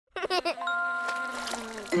Lellobee!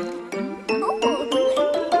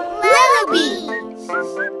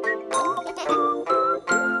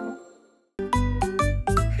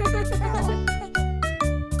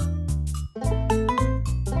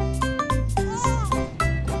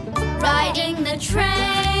 Riding the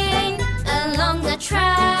train along the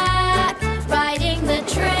track, riding the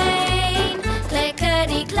train,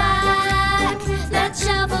 clickety clack. Let's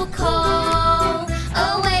shovel coal,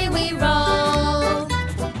 away we roll.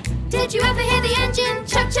 Did you ever hear the engine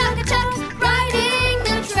chug-chug-a-chug? Riding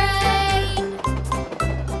the train,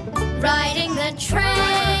 riding the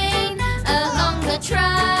train along the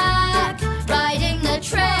track, riding the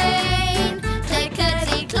train,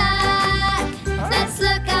 clickety clack. Let's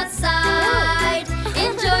look outside,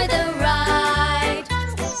 enjoy the ride.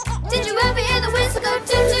 Did you ever hear the whistle go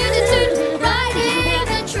toot-toot-a-toot? Riding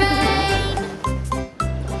the train,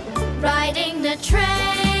 riding the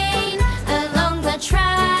train along the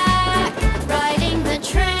track, riding the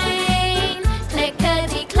train,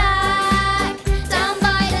 clickety clack. Down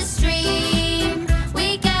by the stream,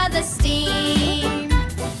 we gather steam.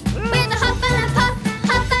 With a huff and a puff,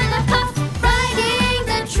 huff and a puff, riding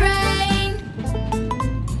the train.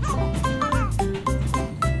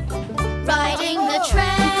 Riding the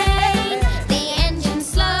train, the engine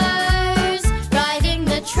slows. Riding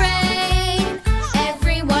the train,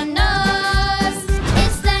 everyone knows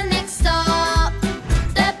it's the next stop.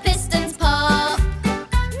 The pistons pop.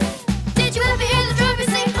 Did you ever hear the driver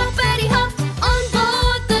say hoppity hop on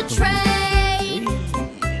board the train?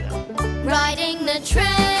 Riding the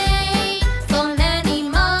train for many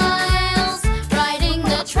miles. Riding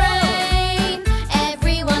the train,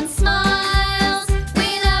 everyone smiles.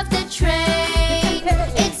 We love the train,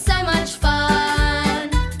 it's so much fun.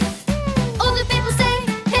 All the people say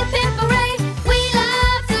hip hip hooray. We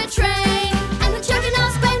love the train, and the children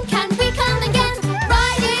ask when can we come again.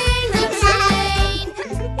 Riding the train.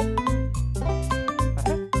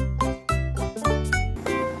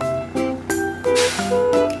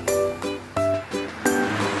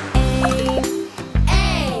 A,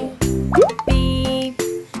 B,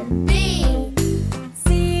 B, C,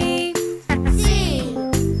 C,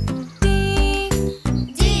 D,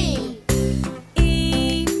 D,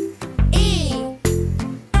 E, E,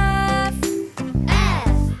 F,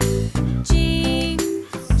 F, G,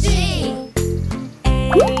 G,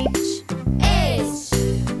 H, H,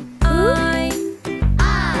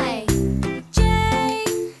 I, J,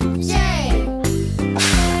 J,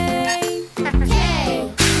 K,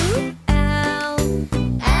 L,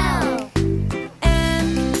 L, M,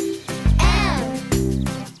 M,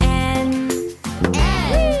 N,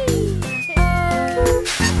 N,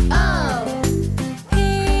 O, P,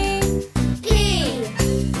 P,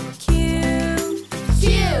 Q, Q,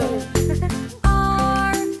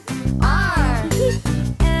 R, R,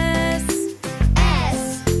 S, S,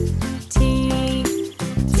 T,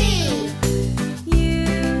 T, U,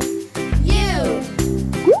 U,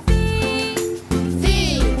 V, V,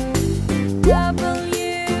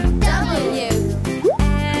 W, W,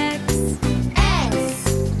 X, X,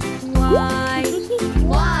 Y,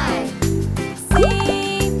 Y, Z,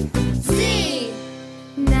 Z.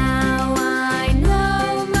 Now I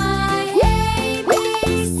know my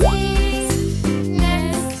ABCs.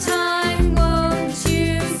 Next time, won't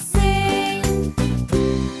you sing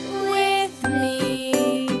with me?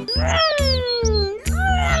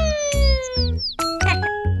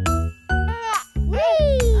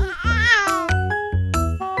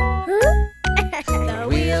 The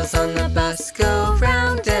wheels on the bus go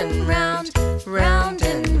round and round, round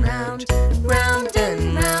and round, round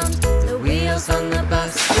and round. The wheels on the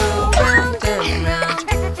bus go round and round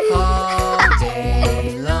all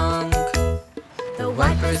day long. The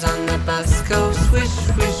wipers on the bus go swish,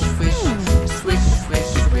 swish, swish, swish, swish,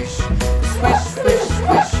 swish, swish, swish,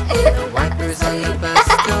 swish. The wipers on the bus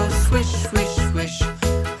go swish, swish, swish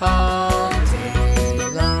all day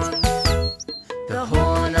long. The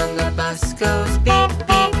horn on the bus goes beep,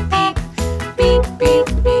 beep, beep, beep,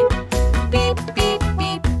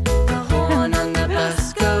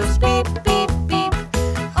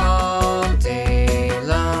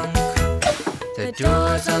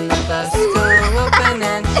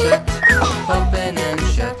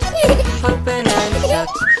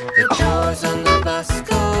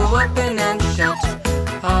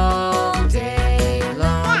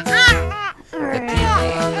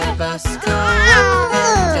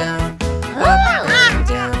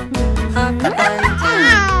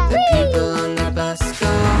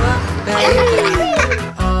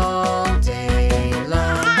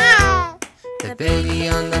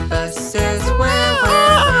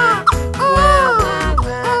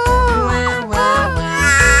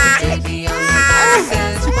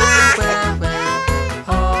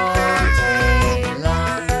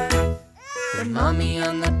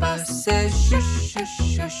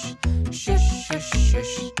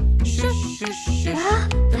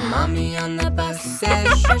 Mommy on the bus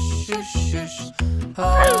says shush, shush, shush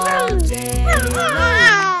all day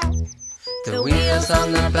long. The wheels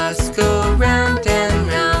on the bus go round and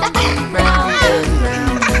round, round and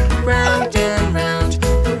round, round and round.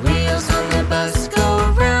 The wheels on the bus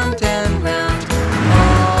go round and round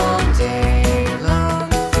all day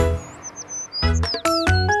long.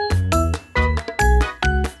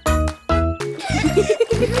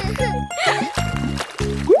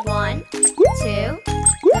 1, 2,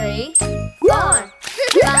 3, 4.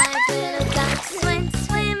 5 little ducks went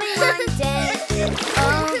swimming one day,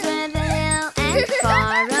 over the hill and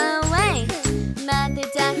far away. Mother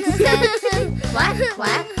duck said, quack,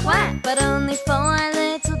 quack, quack, but only 4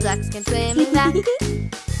 little ducks came swimming back.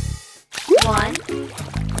 1, 2,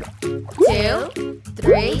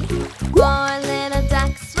 3, 4 little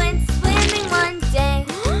ducks went swimming one day,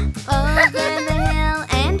 over the hill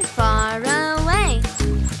and far away.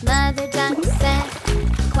 Mother duck said,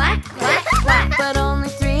 quack, quack, quack, but only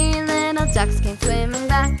 3 little ducks came swimming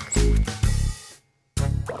back.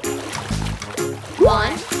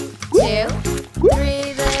 1, 2,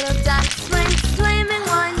 3 little ducks went swimming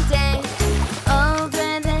one day,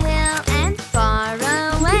 over the hill and far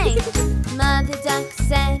away. Mother duck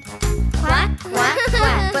said, quack, quack,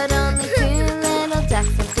 quack, but only 2 little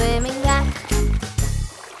ducks came swimming back.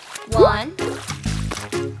 1, 2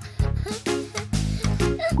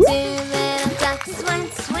 little ducks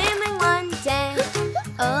went swimming one day,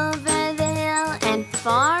 over the hill and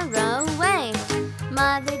far away.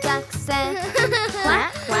 Mother duck said,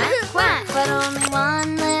 quack, quack, quack, but only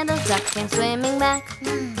 1 little duck came swimming back.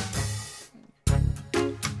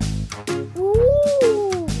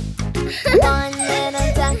 One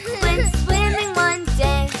little duck went swimming one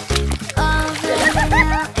day, over the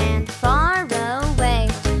hill and far away.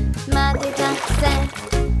 Mother duck said,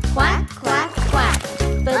 quack, quack, quack,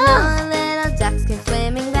 but no little ducks came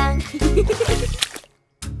swimming back.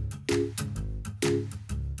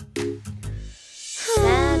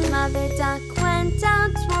 Sad mother duck went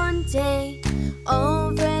out one day,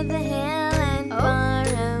 over the hill and far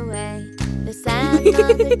away. The sad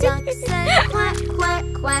mother duck said, quack, quack,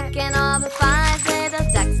 quack, and all the 5 little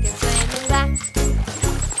ducks came swimming back.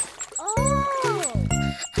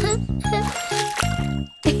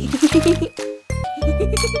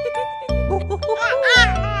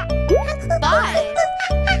 Five.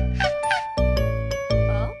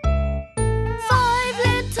 5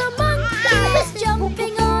 little monkeys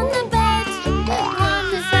jumping on the bed.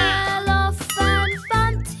 One fell off and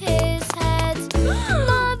bumped his head.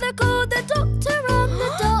 Mother called the doctor and the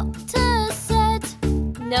doctor said,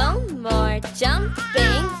 no more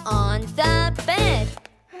jumping on the bed.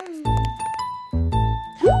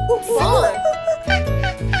 4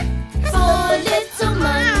 little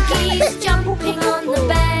monkeys jumping on the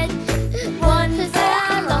bed. One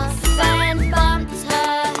fell off and bumped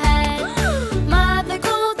her head. Mother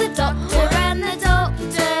called the doctor and the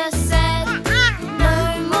doctor said,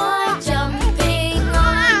 no more jumping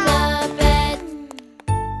on the bed.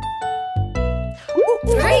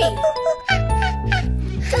 3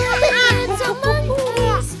 little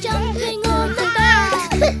monkeys jumping on the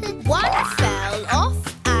bed. One fell off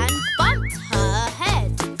and bumped her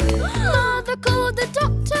head. Mother called the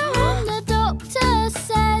doctor and the doctor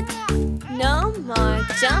said, no more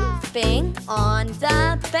jumping on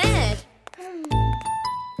the bed.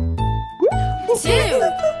 2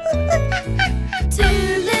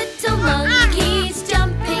 little monkeys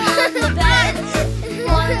jumping on the bed.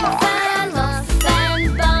 One fell off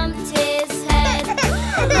and bumped his head.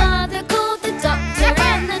 Mother called the doctor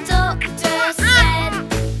and the doctor said,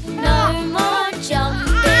 no more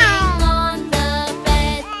jumping on the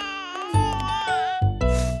bed.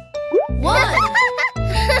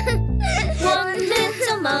 1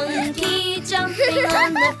 little monkey jumping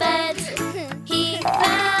on the bed. He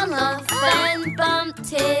fell off and bumped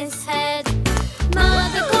his head.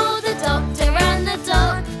 Mother called the doctor and the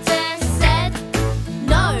doctor said,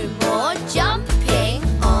 no more jumping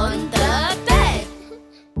on the bed.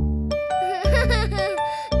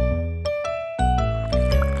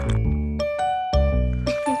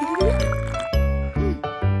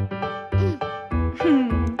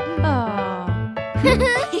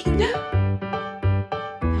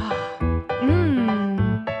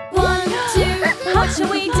 One, two, what shall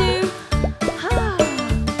we do?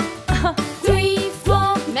 3,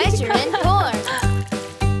 4, measuring board.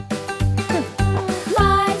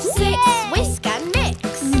 5, 6, whisk and mix.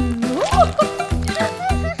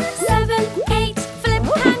 7, 8, flip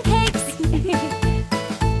pancakes.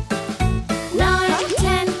 9,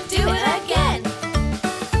 10, do it again.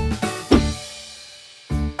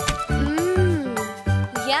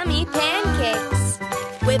 Yummy pancakes.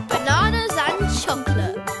 Whip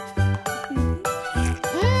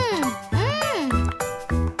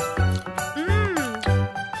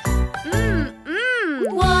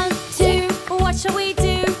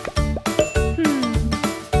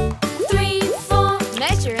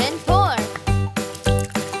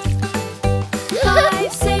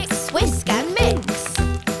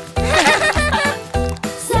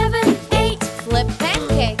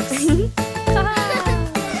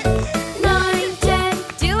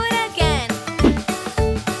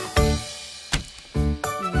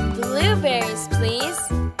this, please.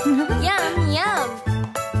 Yum, yum.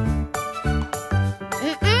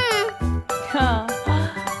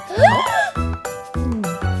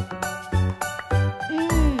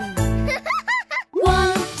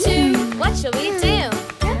 One, two, what shall we do?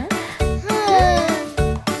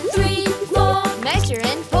 3, 4, measure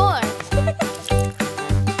and pour.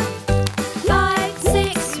 5,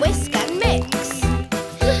 6, whisk and mix.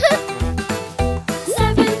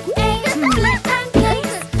 7, 8, flip and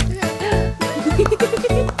place.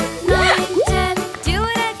 9, 10, do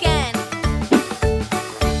it again.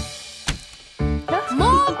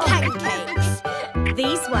 More pancakes.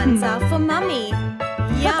 These ones are for Mummy.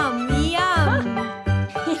 Yum, yum.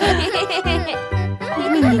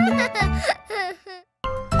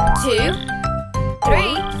 2,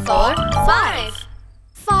 3, 4, 5.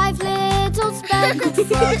 5 little speckled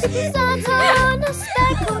frogs sat on a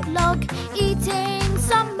speckled log, eating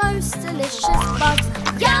some most delicious bugs.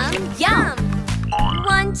 Yum, yum.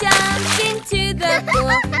 One jumped into the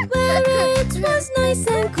pool where it was nice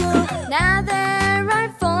and cool. Now there are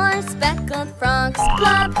 4 speckled frogs.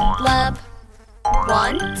 Glub, glub.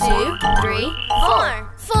 1, 2, 3, 4.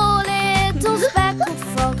 4 little speckled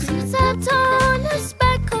frogs sat on a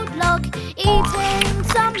speckled log, eating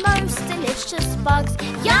some most delicious bugs.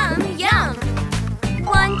 Yum, yum.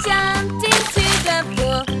 One jumped into the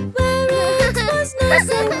pool where it was nice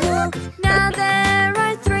and cool. Now there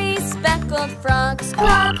are 3 speckled frogs.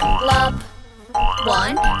 Glub, glub.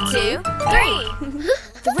 1, 2, 3.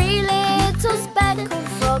 3 little speckled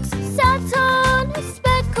frogs sat on a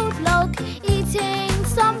speckled log, eating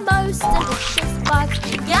some most delicious bugs.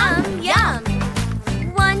 Yum, yum.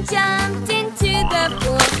 One jumped into the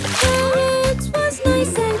pool where it was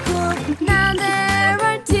nice and cool. Now there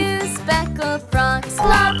are 2 speckled frogs.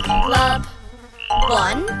 Glub, glub.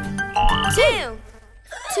 1, 2.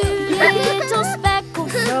 2 little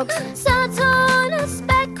speckled frogs sat on a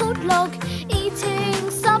speckled log, eating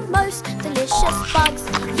some most delicious bugs.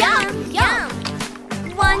 Yum, yum.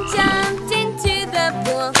 One jumped into the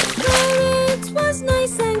pool where it was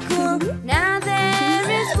nice and cool. Now there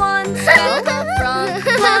is 1 speckled frog.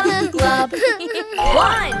 Glub, glub.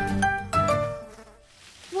 1.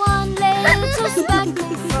 1 little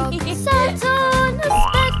speckled frog sat on a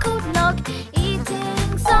speckled log,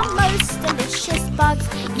 eating some most delicious bugs.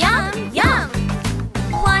 Yum, yum.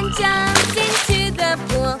 One jumped into the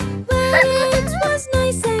pool where it was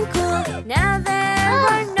nice and cool. Now there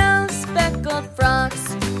are no speckled frogs.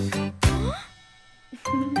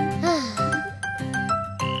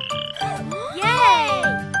 Yay!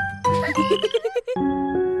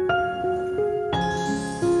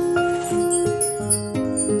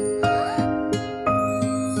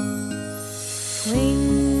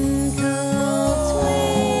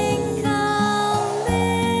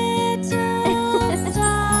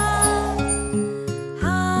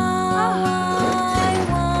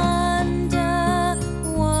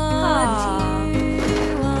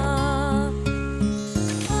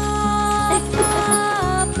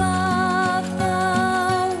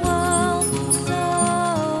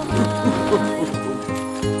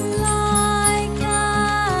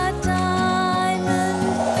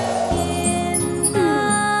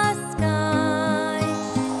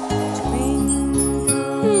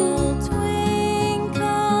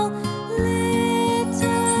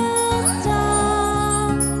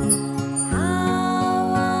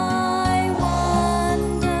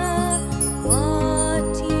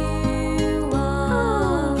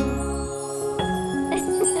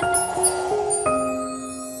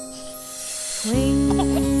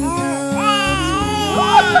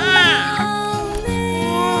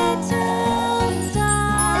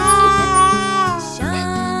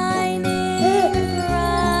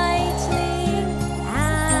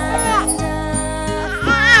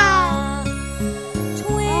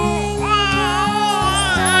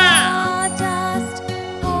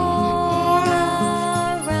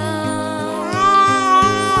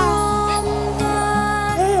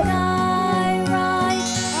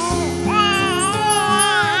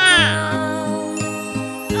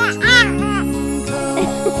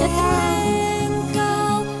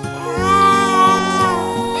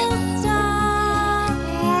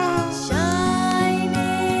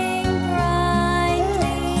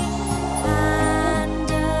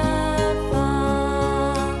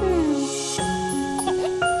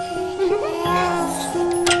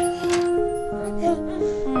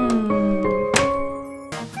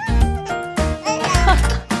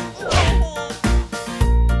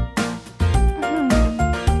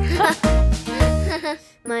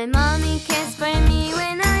 My mommy cares for me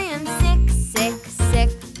when I am sick, sick, sick.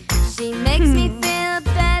 She makes me feel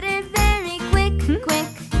better very quick, quick,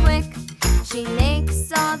 quick. She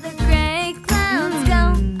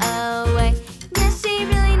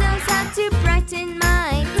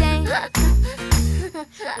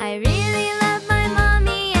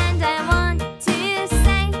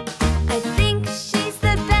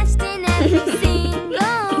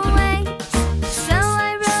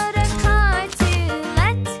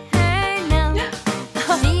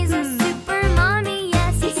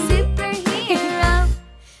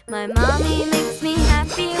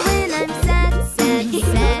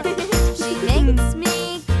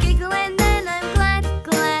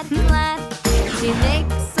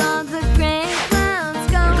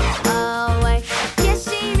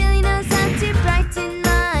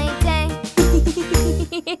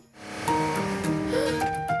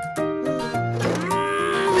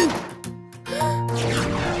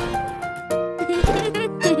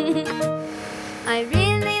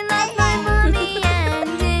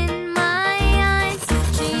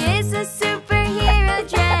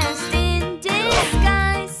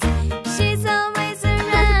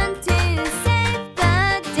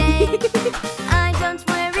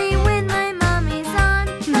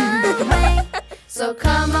So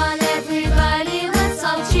come on everybody, let's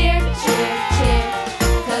all cheer, cheer, cheer.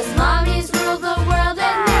 'Cause mommies rule the world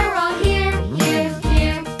and they're all here, here,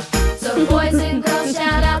 here. So boys and girls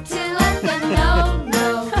shout out to let them know,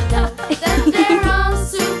 know, know that they're all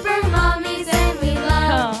super mommies and we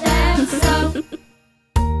love them so.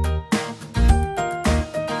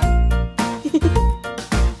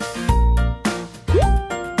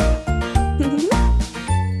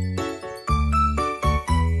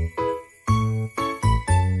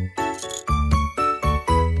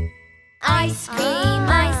 Ice cream,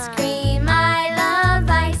 ice cream, I love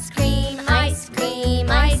ice cream. Ice cream,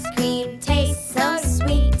 ice cream, tastes so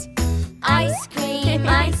sweet. Ice cream,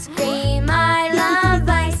 I love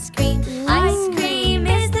ice cream. Ice cream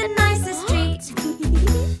is the nicest treat.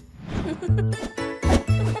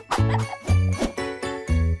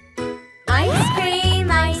 Ice cream,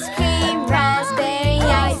 raspberry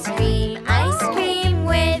ice cream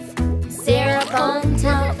with syrup on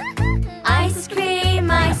top. Ice cream,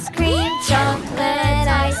 chocolate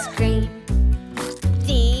ice cream.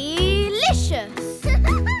 Delicious!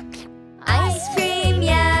 Ice cream,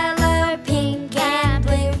 yellow, pink and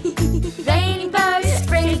blue. Rainbow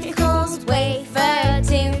sprinkles, wafer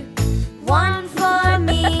too. One for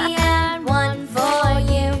me and one for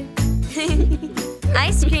you.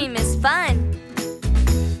 Ice cream is fun.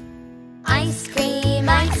 Ice cream,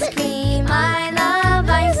 I love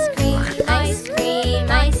ice cream.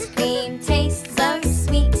 Ice cream, tastes so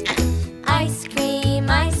sweet. Ice cream,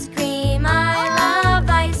 I love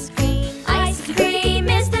ice cream. Ice cream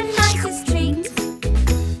is the nicest treat.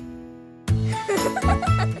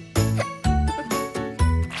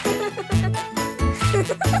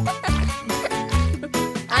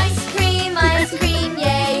 Ice cream,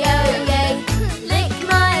 yay, oh yay. Lick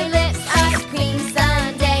my lips, ice cream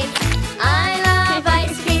sundae. I love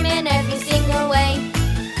ice cream in every single way.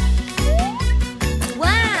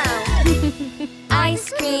 Wow! Ice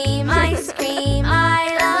cream, I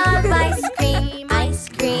love ice cream. Ice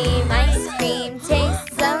cream,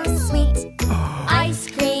 tastes so sweet. Ice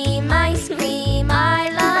cream, I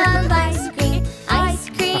love ice cream. Ice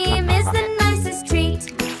cream is the nicest treat.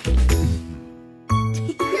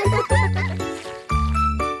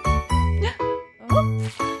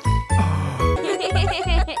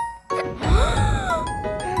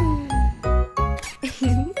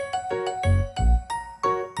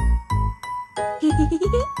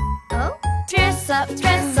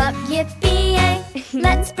 Dress up, yippee-yay.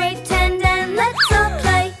 Let's pretend and let's all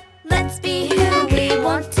play. Let's be who we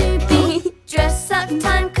want to be. Dress up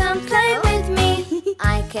time, come play with me.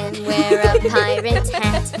 I can wear a pirate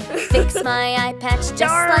hat, fix my eye patch just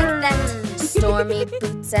like that. Stormy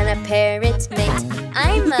boots and a parrot mate.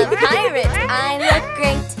 I'm a pirate, I look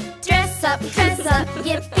great. Dress up,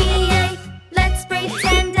 yippee-yay. Let's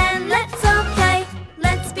pretend and let's all play.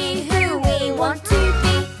 Let's be who we want to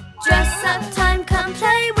be. Dress up time, come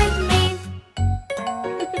play with me.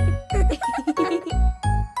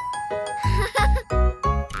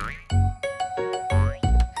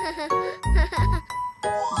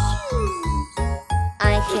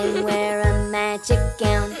 I can wear a magic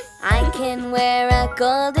gown. I can wear a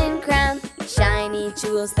golden crown. Shiny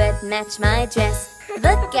jewels that match my dress.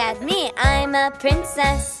 Look at me, I'm a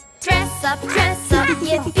princess. Dress up,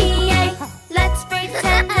 yippee-yay. Let's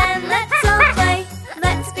pretend and let's all play.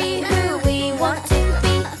 Let's be who we want to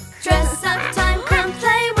be. Dress up time, come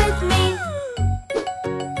play with me.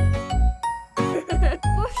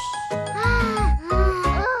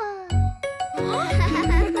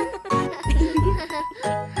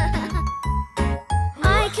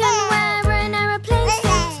 I can wear an aeroplane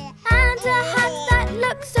suit and a hat that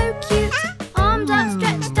looks so cute. Arms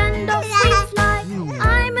outstretched and off we fly.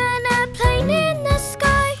 I'm an airplane in the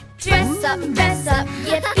sky. Dress up,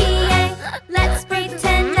 yippee-yay. Let's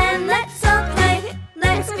pretend and let's all play.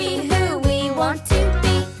 Let's be who we want to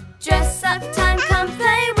be. Dress up time, come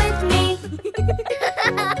play with me.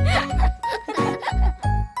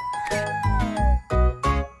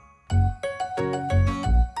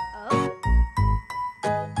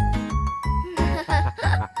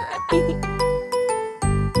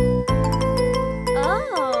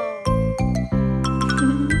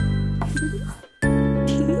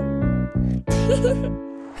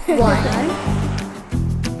 One,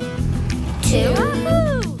 two,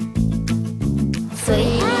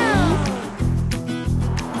 3,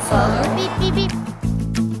 4,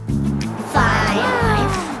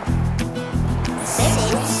 5, 6,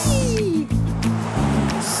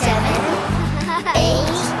 7,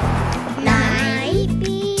 8,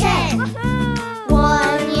 9, 10.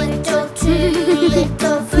 1 little, 2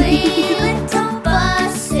 little, 3 little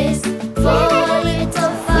buses. 4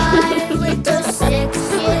 little, 5 little, 6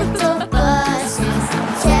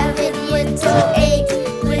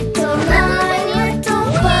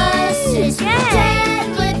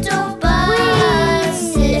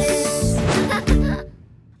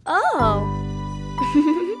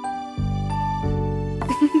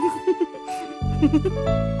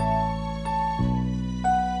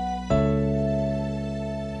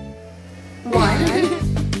 One,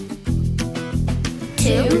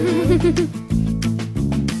 2,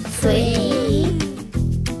 3,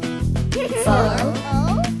 4,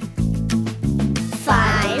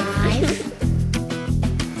 5,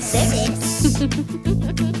 6,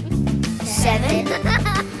 7,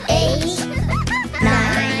 8,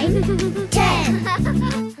 9, 10.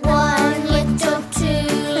 1 little, 2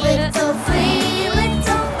 little, 3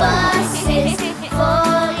 little buses. 4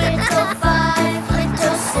 little, 5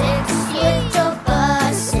 little, 6 little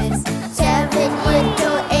buses. 7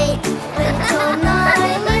 little, 8 little,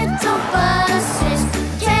 9 little buses.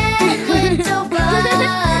 10 little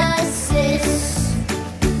buses.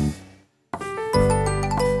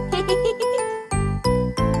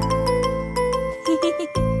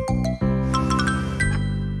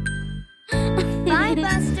 Bye,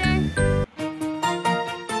 Buster.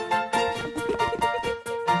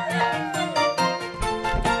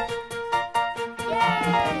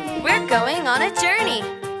 We're going on a journey.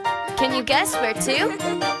 Can you guess where to?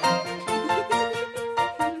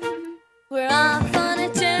 We're off on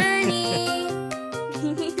a journey.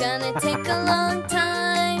 Gonna take a long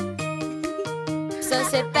time. So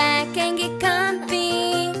sit back and get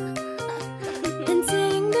comfy and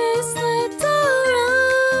sing this little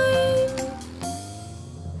rhyme.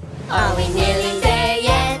 Are we nearly there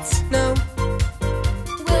yet? No,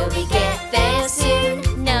 Will we get there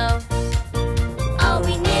soon? No. Are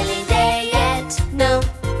we nearly there yet? No.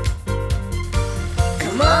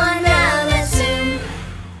 Come on now, let's zoom.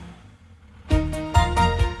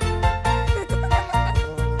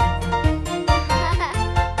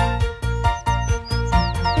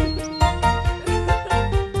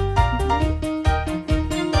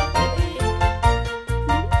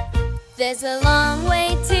 There's a long way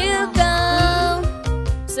to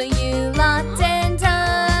go, so you lot and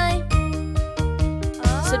I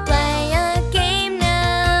should play a game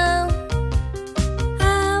now.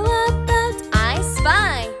 How about I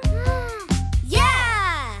spy?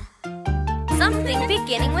 Yeah! Something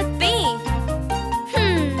beginning with B.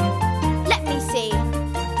 Let me see.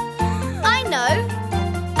 I know.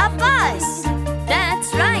 A bus.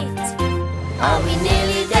 That's right. Are we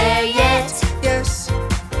nearly there yet? yes,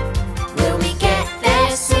 Will we get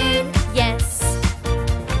there soon? Yes.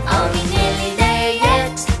 Are we nearly there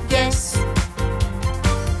yet? Yes.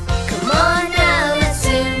 Come on now, let's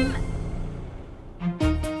zoom.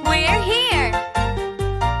 We're here.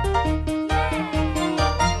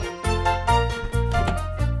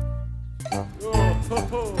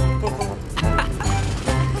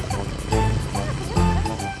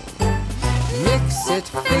 mix it,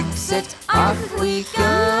 fix it, off we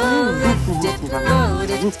go. Lift it, load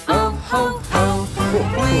it, oh ho ho.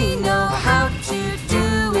 We know how to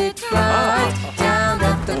do it right down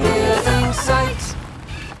at the building site.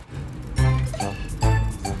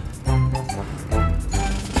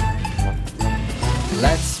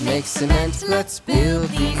 Let's make cement, let's build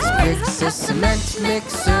these bricks. A cement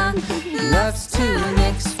mixer loves to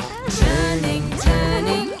mix, turning,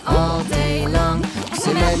 turning all day long.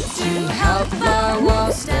 Cement to help our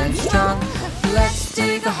walls stand strong. Let's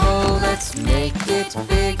dig a hole, let's make it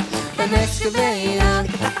big. An excavator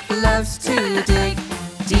loves to dig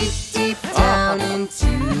deep, deep down into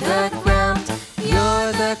the ground.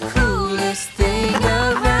 You're the coolest thing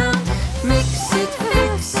around. Mix it,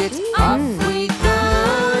 fix it, off we go.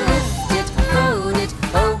 Lift it, load it,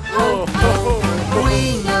 oh ho ho.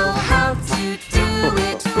 We know how to do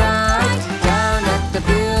it right down at the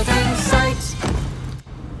building site.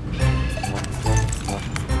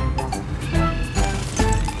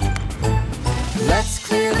 Let's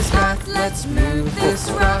clear this path, let's move this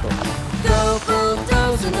rock. Go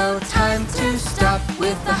bulldozer, no time to stop.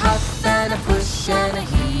 With a huff and a push and a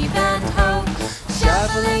heave and hoe,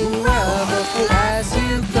 shoveling rubble as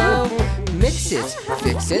you go. Mix it,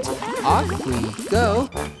 fix it, off we go.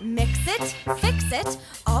 Mix it, fix it,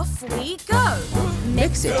 off we go.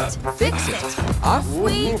 Mix it, fix it, off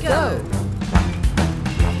we go.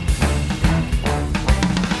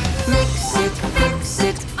 Mix it, fix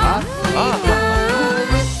it, off we go.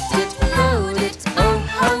 Lift it, load it, oh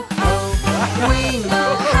ho ho. We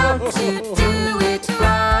know how to do it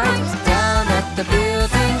right down at the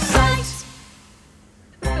building site.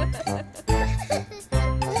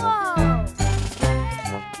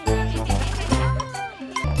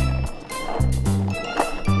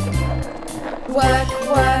 Work,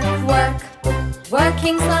 work, work.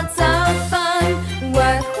 Working's lots of fun.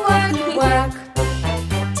 Work, work, work,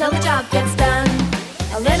 till the job gets done.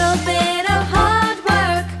 A little bit of hard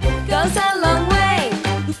work goes a long way.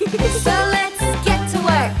 So let's get to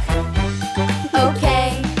work.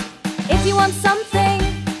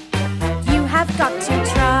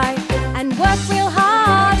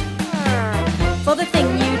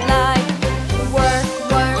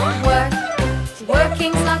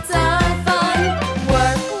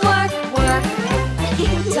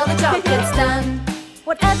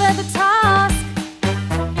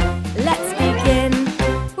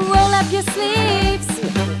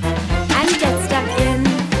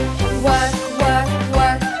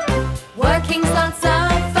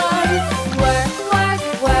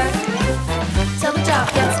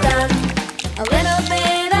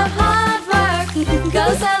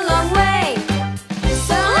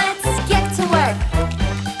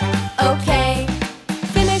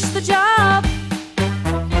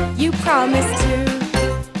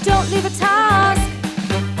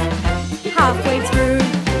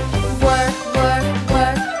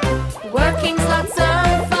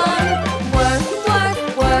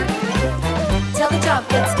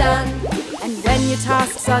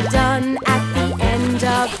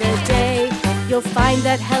 find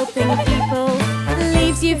that helping people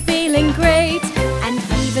leaves you feeling great. And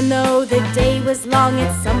even though the day was long,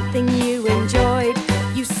 it's something you enjoyed.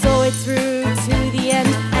 You saw it through to the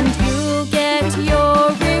end, and you'll get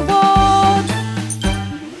your reward.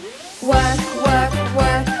 Work, work,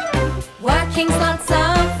 work. Working's lots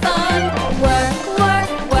of fun. Work, work,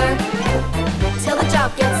 work, till the job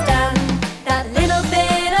gets done. That little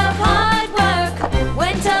bit of hard work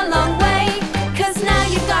went a long way, 'cause now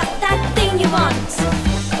you've got that thing you want.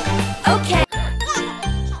 Okay.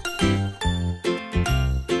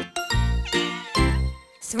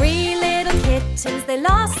 Three little kittens, they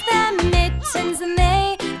lost their mittens and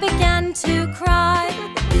they began to cry.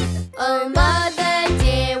 Oh, mother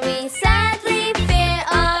dear, we sadly fear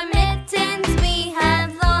our mittens we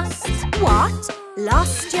have lost. What?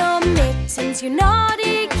 Lost your mittens, you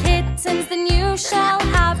naughty kittens, then you shall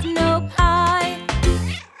have no pie.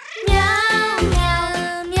 Meow,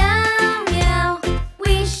 meow, meow, meow,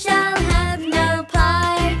 we shall have no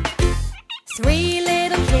pie. Three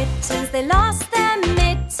little kittens, they lost their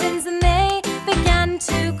mittens and they began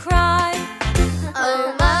to cry.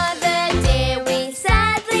 Oh, mother dear, we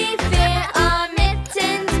sadly fear our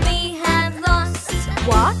mittens we have lost.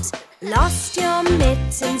 What? Lost your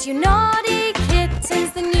mittens, you naughty kittens,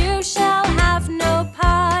 then you shall have no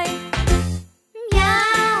pie.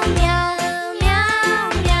 Meow, meow, meow,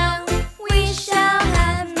 meow, we shall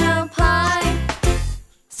have no pie.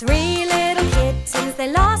 Three little kittens, they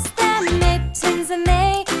lost their mittens and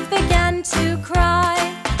they began to cry.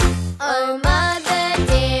 Oh, mother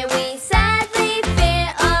dear, we sadly fear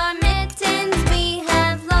our mittens we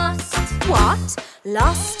have lost. What?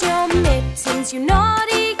 Lost your mittens, you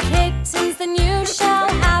naughty kittens, then you shall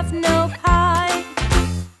have no pie.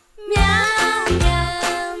 Meow,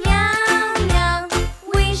 meow, meow, meow,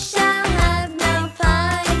 we shall have no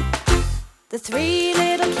pie. The three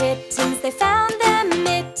little kittens, they found their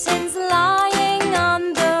mittens lying on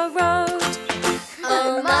the road.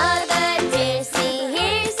 Oh, mother dear, see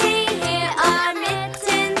here, our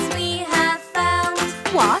mittens we have found.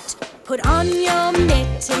 What? Put on your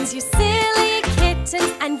mittens, you silly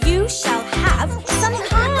kittens, and you shall have some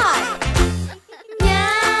pie.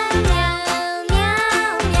 Meow, meow,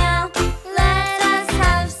 meow, meow, let us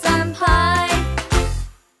have some pie.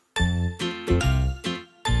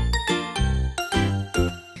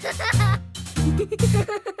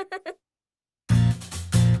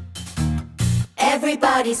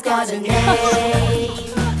 Everybody's got a name.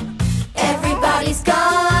 Everybody's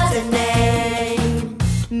got a name.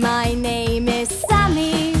 My name is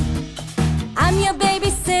Sammy. I'm your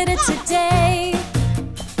babysitter today.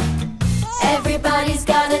 Everybody's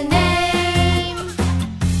got a name.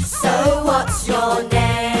 So what's your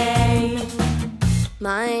name?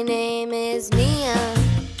 My name is Mia,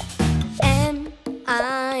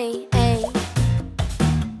 M-I-A.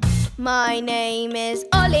 My name is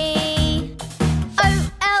Ollie,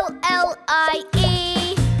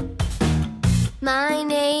 O-L-L-I-E. My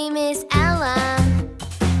name is Ella,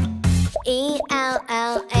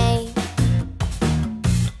 E-L-L-A.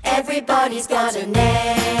 Everybody's got a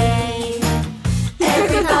name.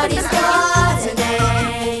 Everybody's got a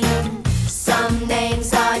name. Some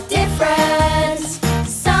names are different.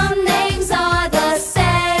 Some names are the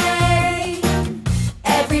same.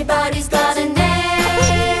 Everybody's got a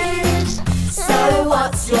name. So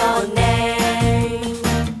what's your name?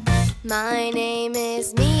 My name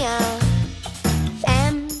is Mia,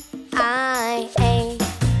 M-I-A.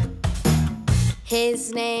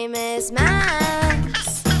 His name is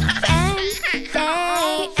Max, M-A-X.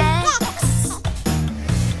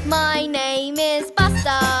 My name is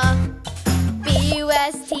Buster,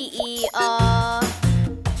 B-U-S-T-E-R.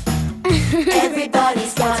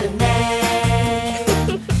 Everybody's got a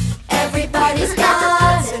name. Everybody's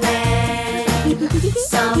got a name.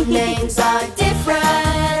 Some names are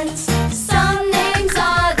different. Some names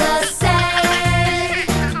are the same.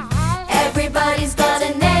 Everybody's got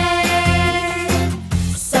a name.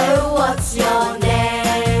 So what's your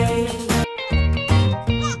name?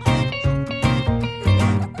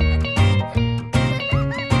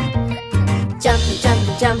 Jumping,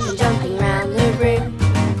 jumping, jumping, jumping round the room.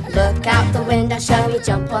 Look out the window, shall we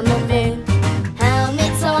jump on the moon?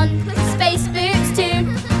 Helmets on, space boots too.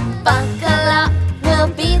 Buckle up, we'll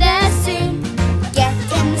be there soon. Get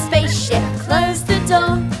in the spaceship, close the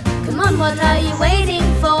door. Come on, what are you waiting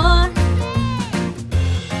for?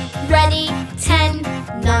 Ready, 10,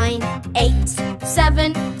 9, 8,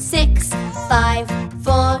 7, 6, 5,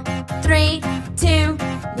 4, 3, 2,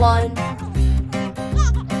 1.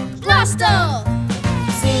 Blast off!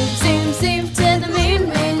 Zoom, zoom, zoom to the moon,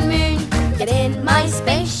 moon, moon. Get in my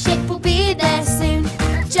spaceship, we'll be there soon.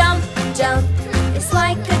 Jump, jump,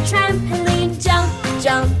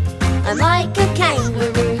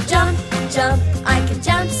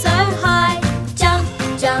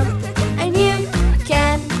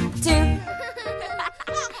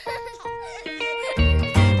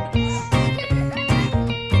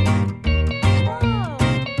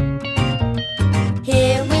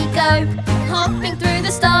 go, hopping through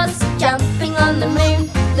the stars, jumping on the moon,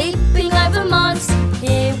 leaping over Mars.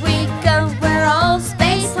 Here we go, we're all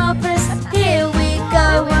space hoppers. Here we go,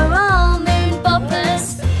 we're all moon boppers.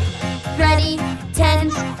 Ready? 10,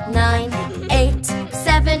 9, 8,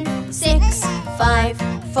 7, 6, 5,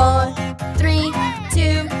 4, 3,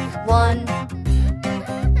 2, 1.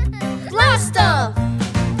 Blast off!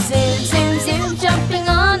 Zoom, zoom, zoom, jumping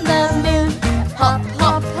on the moon. Hop,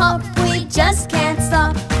 hop, hop, we just can't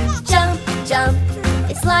stop. Jump, jump,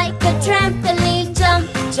 it's like a trampoline. Jump,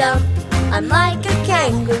 jump, I'm like a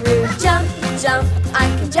kangaroo. Jump, jump, I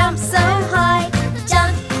can jump so high.